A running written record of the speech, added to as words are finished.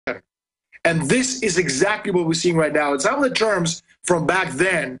And this is exactly what we're seeing right now. And some of the terms from back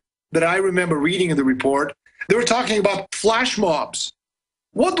then that I remember reading in the report, they were talking about flash mobs.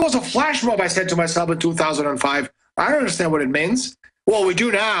 What was a flash mob, I said to myself in 2005. I don't understand what it means. Well, we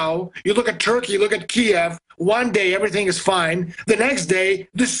do now. You look at Turkey, you look at Kiev. One day, everything is fine. The next day,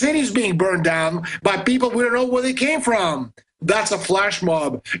 the city's being burned down by people we don't know where they came from. That's a flash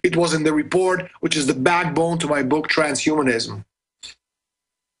mob. It was in the report, which is the backbone to my book, Transhumanism.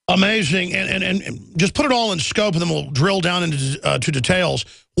 Amazing. And just put it all in scope, and then we'll drill down into to details.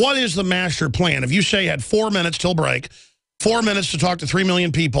 What is the master plan? If you say you had 4 minutes till break, 4 minutes to talk to 3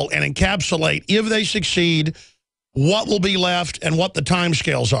 million people and encapsulate, if they succeed, what will be left and what the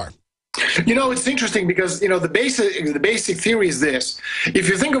timescales are. You know, it's interesting because, you know, the basic theory is this. If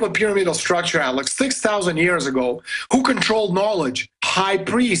you think of a pyramidal structure, Alex, 6,000 years ago, who controlled knowledge? High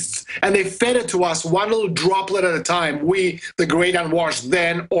priests. And they fed it to us one little droplet at a time. We, the great unwashed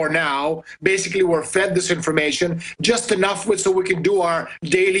then or now, basically were fed this information just enough with so we can do our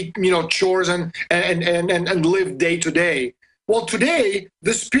daily, you know, chores and live day to day. Well, today,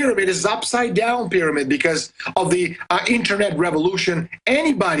 this pyramid is upside down pyramid because of the internet revolution.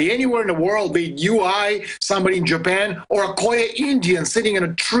 Anybody, anywhere in the world, be it you, I, somebody in Japan, or a Koya Indian sitting in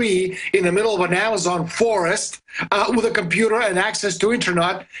a tree in the middle of an Amazon forest with a computer and access to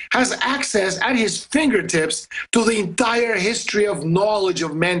internet, has access at his fingertips to the entire history of knowledge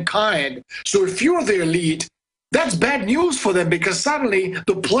of mankind. So if you're the elite, that's bad news for them because suddenly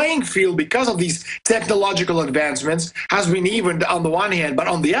the playing field, because of these technological advancements, has been evened on the one hand. But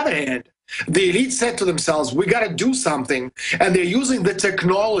on the other hand, the elite said to themselves, we got to do something. And they're using the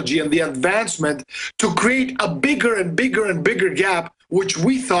technology and the advancement to create a bigger and bigger and bigger gap, which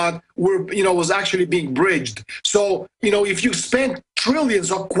we thought was actually being bridged. So, you know, if you spend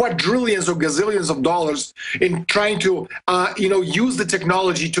trillions or quadrillions or gazillions of dollars in trying to, use the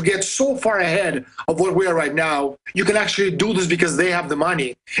technology to get so far ahead of what we are right now, you can actually do this because they have the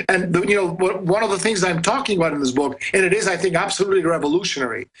money. And, one of the things I'm talking about in this book, and it is, I think, absolutely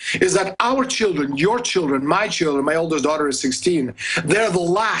revolutionary, is that our children, your children, my oldest daughter is 16, they're the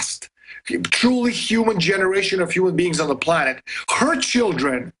last truly human generation of human beings on the planet. Her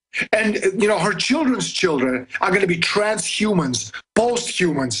children and her children's children are going to be transhumans,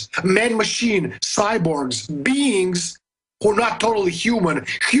 post-humans, man-machine, cyborgs, beings who are not totally human,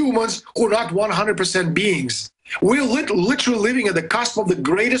 humans who are not 100% beings. We're literally living at the cusp of the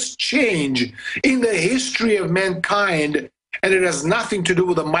greatest change in the history of mankind. And it has nothing to do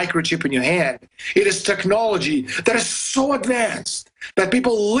with a microchip in your hand. It is technology that is so advanced that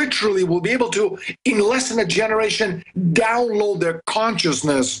people literally will be able to, in less than a generation, download their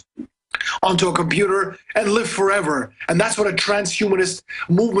consciousness onto a computer and live forever. And that's what a transhumanist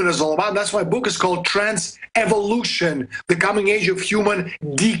movement is all about. And that's why my book is called Trans-Evolution, the Coming Age of Human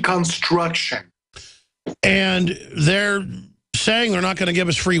Deconstruction. And they're saying they're not going to give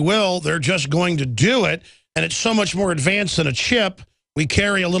us free will. They're just going to do it. And it's so much more advanced than a chip. We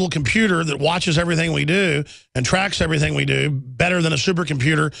carry a little computer that watches everything we do and tracks everything we do better than a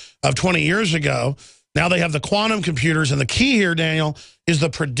supercomputer of 20 years ago. Now they have the quantum computers. And the key here, Daniel, is the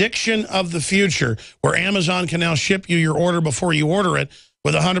prediction of the future, where Amazon can now ship you your order before you order it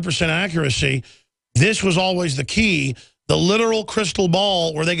with 100% accuracy. This was always the key. The literal crystal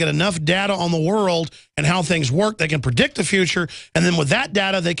ball, where they get enough data on the world and how things work, they can predict the future. And then with that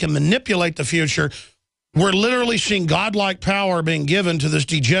data, they can manipulate the future. We're literally seeing godlike power being given to this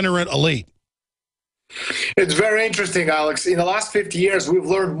degenerate elite. It's very interesting, Alex. In the last 50 years, we've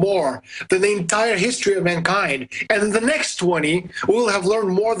learned more than the entire history of mankind. And in the next 20, we'll have learned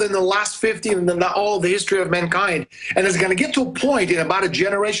more than the last 50 and than all of the history of mankind. And it's going to get to a point in about a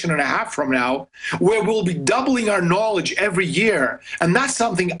generation and a half from now where we'll be doubling our knowledge every year. And that's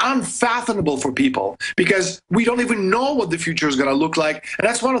something unfathomable for people because we don't even know what the future is going to look like. And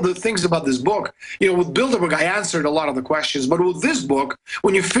that's one of the things about this book. With Bilderberg, I answered a lot of the questions. But with this book,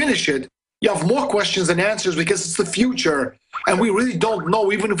 when you finish it, you have more questions than answers because it's the future. And we really don't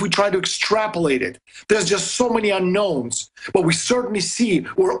know, even if we try to extrapolate it. There's just so many unknowns. But we certainly see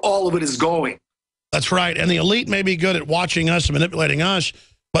where all of it is going. That's right. And the elite may be good at watching us and manipulating us,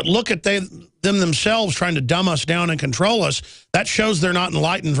 but look at them themselves trying to dumb us down and control us. That shows they're not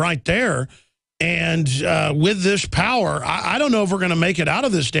enlightened right there. And with this power, I don't know if we're going to make it out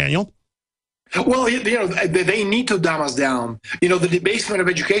of this, Daniel. Well, they need to dumb us down. The debasement of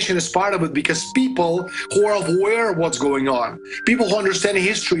education is part of it because people who are aware of what's going on, people who understand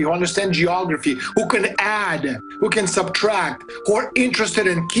history, who understand geography, who can add, who can subtract, who are interested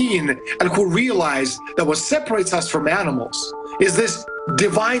and keen, and who realize that what separates us from animals is this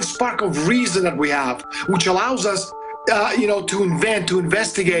divine spark of reason that we have, which allows us to invent, to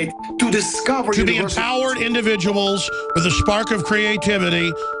investigate, to discover. To be empowered individuals with a spark of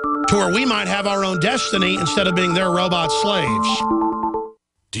creativity to where we might have our own destiny instead of being their robot slaves.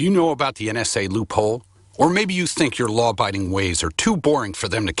 Do you know about the NSA loophole? Or maybe you think your law-abiding ways are too boring for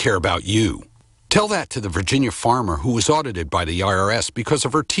them to care about you. Tell that to the Virginia farmer who was audited by the IRS because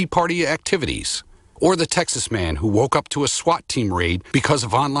of her Tea Party activities. Or the Texas man who woke up to a SWAT team raid because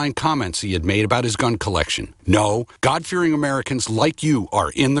of online comments he had made about his gun collection. No, God-fearing Americans like you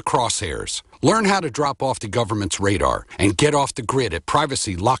are in the crosshairs. Learn how to drop off the government's radar and get off the grid at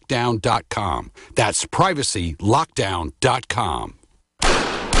privacylockdown.com. That's privacylockdown.com.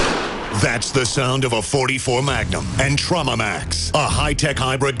 That's the sound of a .44 Magnum and Trauma Max, a high-tech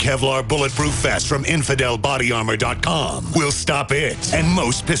hybrid Kevlar bulletproof vest from InfidelBodyArmor.com. Will stop it and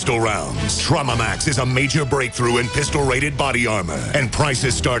most pistol rounds. Trauma Max is a major breakthrough in pistol-rated body armor, and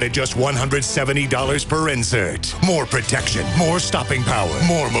prices start at just $170 per insert. More protection, more stopping power,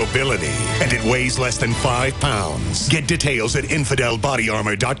 more mobility, and it weighs less than 5 pounds. Get details at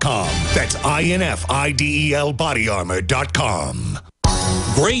InfidelBodyArmor.com. That's INFIDEL-BodyArmor.com.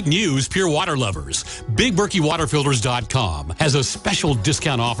 Great news, pure water lovers. BigBerkeyWaterFilters.com has a special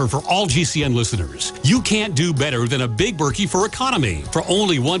discount offer for all GCN listeners. You can't do better than a Big Berkey for economy. For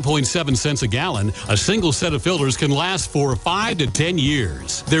only 1.7 cents a gallon, a single set of filters can last for 5 to 10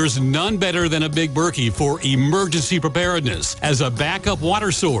 years. There's none better than a Big Berkey for emergency preparedness as a backup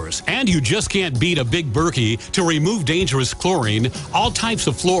water source. And you just can't beat a Big Berkey to remove dangerous chlorine, all types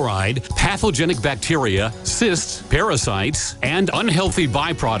of fluoride, pathogenic bacteria, cysts, parasites, and unhealthy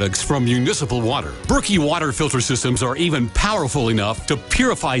byproducts from municipal water. Berkey water filter systems are even powerful enough to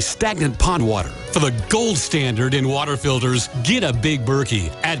purify stagnant pond water. For the gold standard in water filters, get a Big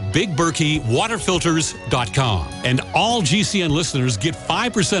Berkey at BigBerkeyWaterFilters.com. And all GCN listeners get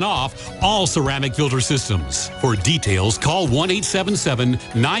 5% off all ceramic filter systems. For details, call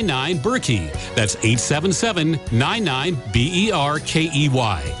 1-877-99-BERKEY. That's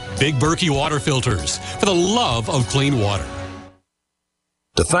 877-99-BERKEY. Big Berkey Water Filters, for the love of clean water.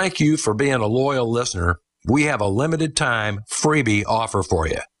 To thank you for being a loyal listener, we have a limited time freebie offer for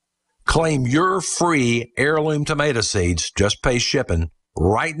you. Claim your free heirloom tomato seeds, just pay shipping,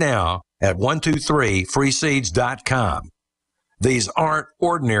 right now at 123freeseeds.com. These aren't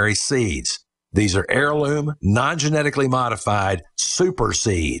ordinary seeds. These are heirloom, non-genetically modified super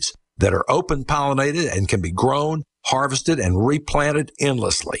seeds that are open pollinated and can be grown, harvested, and replanted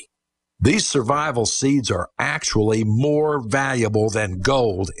endlessly. These survival seeds are actually more valuable than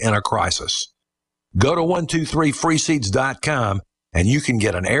gold in a crisis. Go to 123freeseeds.com and you can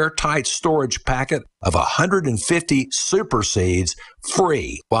get an airtight storage packet of 150 super seeds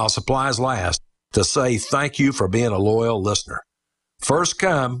free while supplies last to say thank you for being a loyal listener. First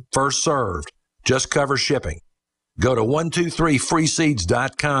come, first served. Just cover shipping. Go to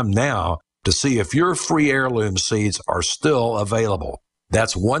 123freeseeds.com now to see if your free heirloom seeds are still available.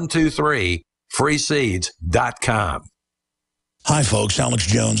 That's 123freeseeds.com. Hi, folks. Alex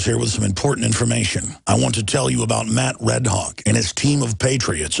Jones here with some important information. I want to tell you about Matt Redhawk and his team of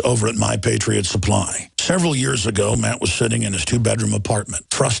patriots over at My Patriot Supply. Several years ago, Matt was sitting in his 2-bedroom apartment,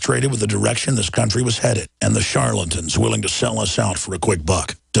 frustrated with the direction this country was headed and the charlatans willing to sell us out for a quick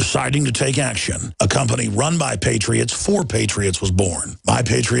buck. Deciding to take action, a company run by patriots for patriots was born. My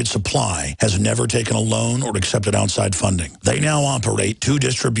Patriot Supply has never taken a loan or accepted outside funding. They now operate 2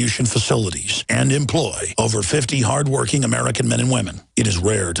 distribution facilities and employ over 50 hardworking American men and women. It is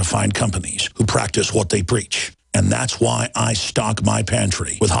rare to find companies who practice what they preach. And that's why I stock my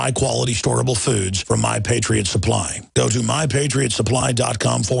pantry with high-quality storable foods from My Patriot Supply. Go to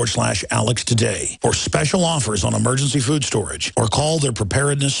mypatriotsupply.com/Alex today for special offers on emergency food storage, or call their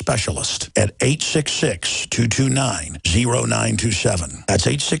preparedness specialist at 866-229-0927. That's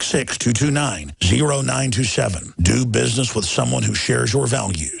 866-229-0927. Do business with someone who shares your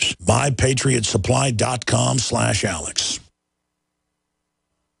values. mypatriotsupply.com/Alex.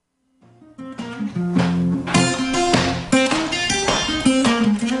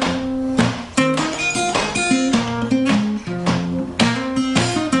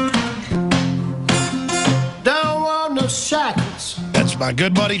 That's my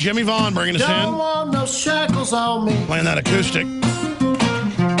good buddy Jimmy Vaughn bringing us in. Don't want no shackles on me. Playing that acoustic.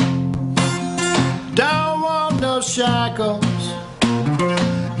 Don't want no shackles.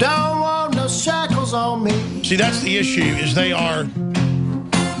 Don't want no shackles on me. See, that's the issue, is they are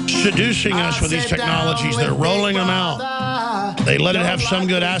seducing us with these technologies. They're rolling them out. They let it have some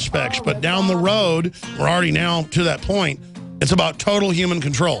good aspects, but down the road, we're already now to that point, it's about total human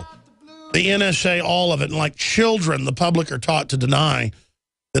control. The NSA, all of it, and like children, the public are taught to deny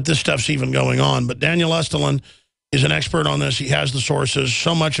that this stuff's even going on. But Daniel Estulin is an expert on this. He has the sources.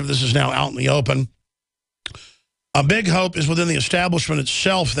 So much of this is now out in the open. A big hope is within the establishment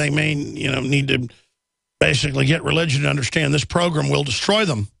itself. They may, need to basically get religion to understand this program will destroy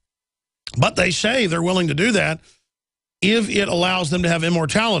them. But they say they're willing to do that if it allows them to have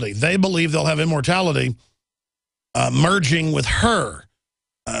immortality. They believe they'll have immortality merging with her.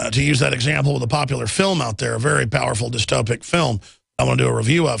 To use that example with a popular film out there, a very powerful dystopic film I want to do a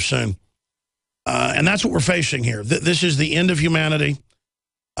review of soon. And that's what we're facing here. This is the end of humanity.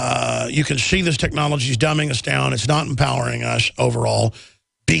 You can see this technology is dumbing us down. It's not empowering us overall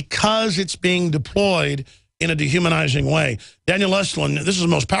because it's being deployed in a dehumanizing way. Daniel Estulin, this is the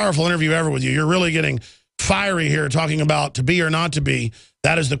most powerful interview ever with you. You're really getting fiery here talking about to be or not to be.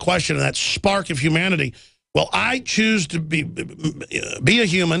 That is the question, that spark of humanity. Well, I choose to be a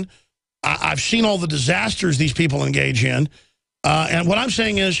human. I've seen all the disasters these people engage in. And what I'm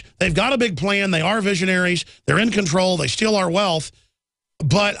saying is they've got a big plan. They are visionaries. They're in control. They steal our wealth.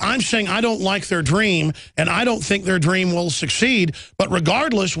 But I'm saying I don't like their dream, and I don't think their dream will succeed. But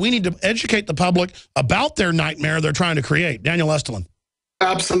regardless, we need to educate the public about their nightmare they're trying to create. Daniel Estulin.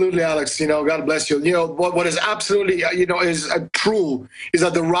 Absolutely, Alex. God bless you. What is absolutely, is true is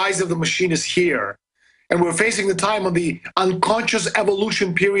that the rise of the machine is here. And we're facing the time when the unconscious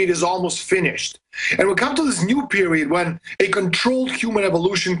evolution period is almost finished. And we come to this new period when a controlled human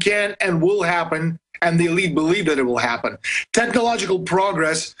evolution can and will happen, and the elite believe that it will happen. Technological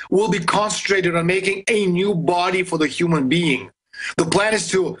progress will be concentrated on making a new body for the human being. The plan is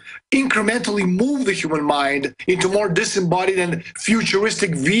to incrementally move the human mind into more disembodied and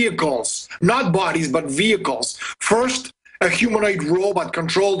futuristic vehicles, not bodies, but vehicles. First, a humanoid robot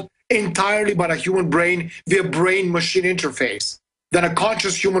controlled entirely by a human brain via brain-machine interface. Then a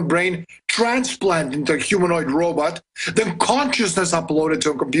conscious human brain transplanted into a humanoid robot, then consciousness uploaded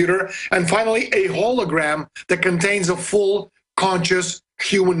to a computer, and finally a hologram that contains a full conscious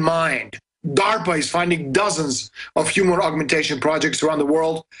human mind. DARPA is funding dozens of human augmentation projects around the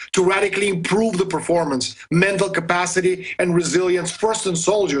world to radically improve the performance, mental capacity, and resilience, first in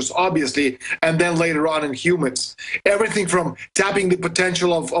soldiers, obviously, and then later on in humans. Everything from tapping the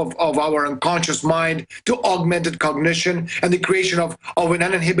potential of our unconscious mind to augmented cognition and the creation of an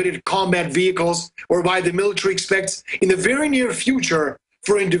uninhibited combat vehicles, whereby the military expects in the very near future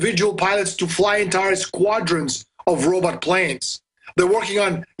for individual pilots to fly entire squadrons of robot planes. They're working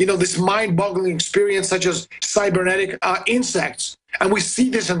on, this mind-boggling experience such as cybernetic insects. And we see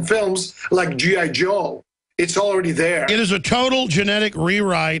this in films like G.I. Joe. It's already there. It is a total genetic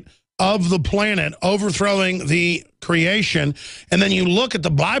rewrite of the planet, overthrowing the creation. And then you look at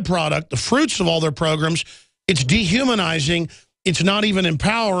the byproduct, the fruits of all their programs, it's dehumanizing, it's not even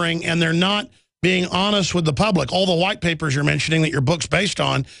empowering, and they're not being honest with the public. All the white papers you're mentioning that your book's based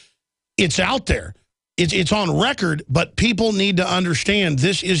on, it's out there. It's on record, but people need to understand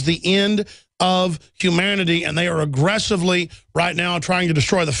this is the end of humanity, and they are aggressively right now trying to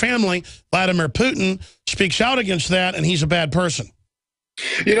destroy the family. Vladimir Putin speaks out against that, and he's a bad person.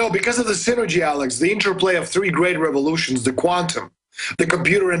 Because of the synergy, Alex, the interplay of three great revolutions, the quantum, the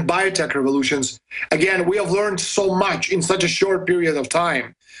computer and biotech revolutions, again, we have learned so much in such a short period of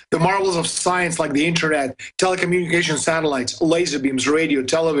time. The marvels of science like the internet, telecommunication satellites, laser beams, radio,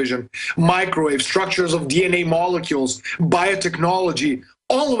 television, microwave, structures of DNA molecules, biotechnology,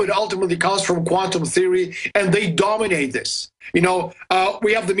 all of it ultimately comes from quantum theory, and they dominate this. We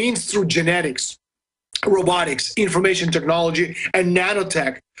have the means through genetics, robotics, information technology, and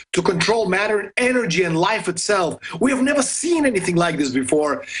nanotech to control matter and energy and life itself. We have never seen anything like this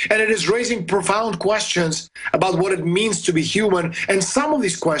before, and it is raising profound questions about what it means to be human. And some of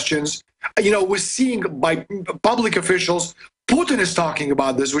these questions, we're seeing by public officials. Putin is talking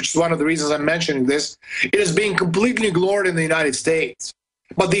about this, which is one of the reasons I'm mentioning this. It is being completely ignored in the United States.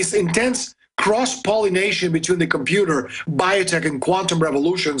 But these intense cross-pollination between the computer, biotech, and quantum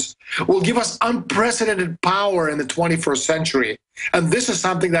revolutions will give us unprecedented power in the 21st century. And this is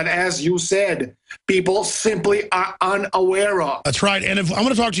something that, as you said, people simply are unaware of. That's right. And I'm going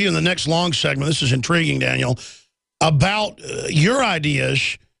to talk to you in the next long segment, this is intriguing, Daniel, about your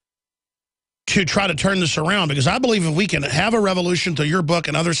ideas to try to turn this around. Because I believe if we can have a revolution through your book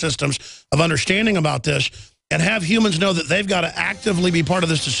and other systems of understanding about this, and have humans know that they've got to actively be part of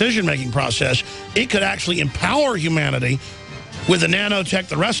this decision-making process, it could actually empower humanity with the nanotech,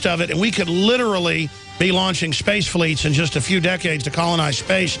 the rest of it, and we could literally be launching space fleets in just a few decades to colonize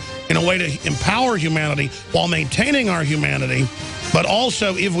space in a way to empower humanity while maintaining our humanity, but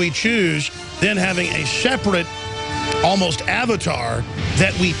also, if we choose, then having a separate, almost avatar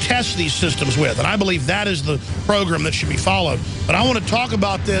that we test these systems with. And I believe that is the program that should be followed. But I want to talk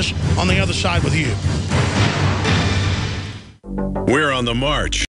about this on the other side with you. We're on the march.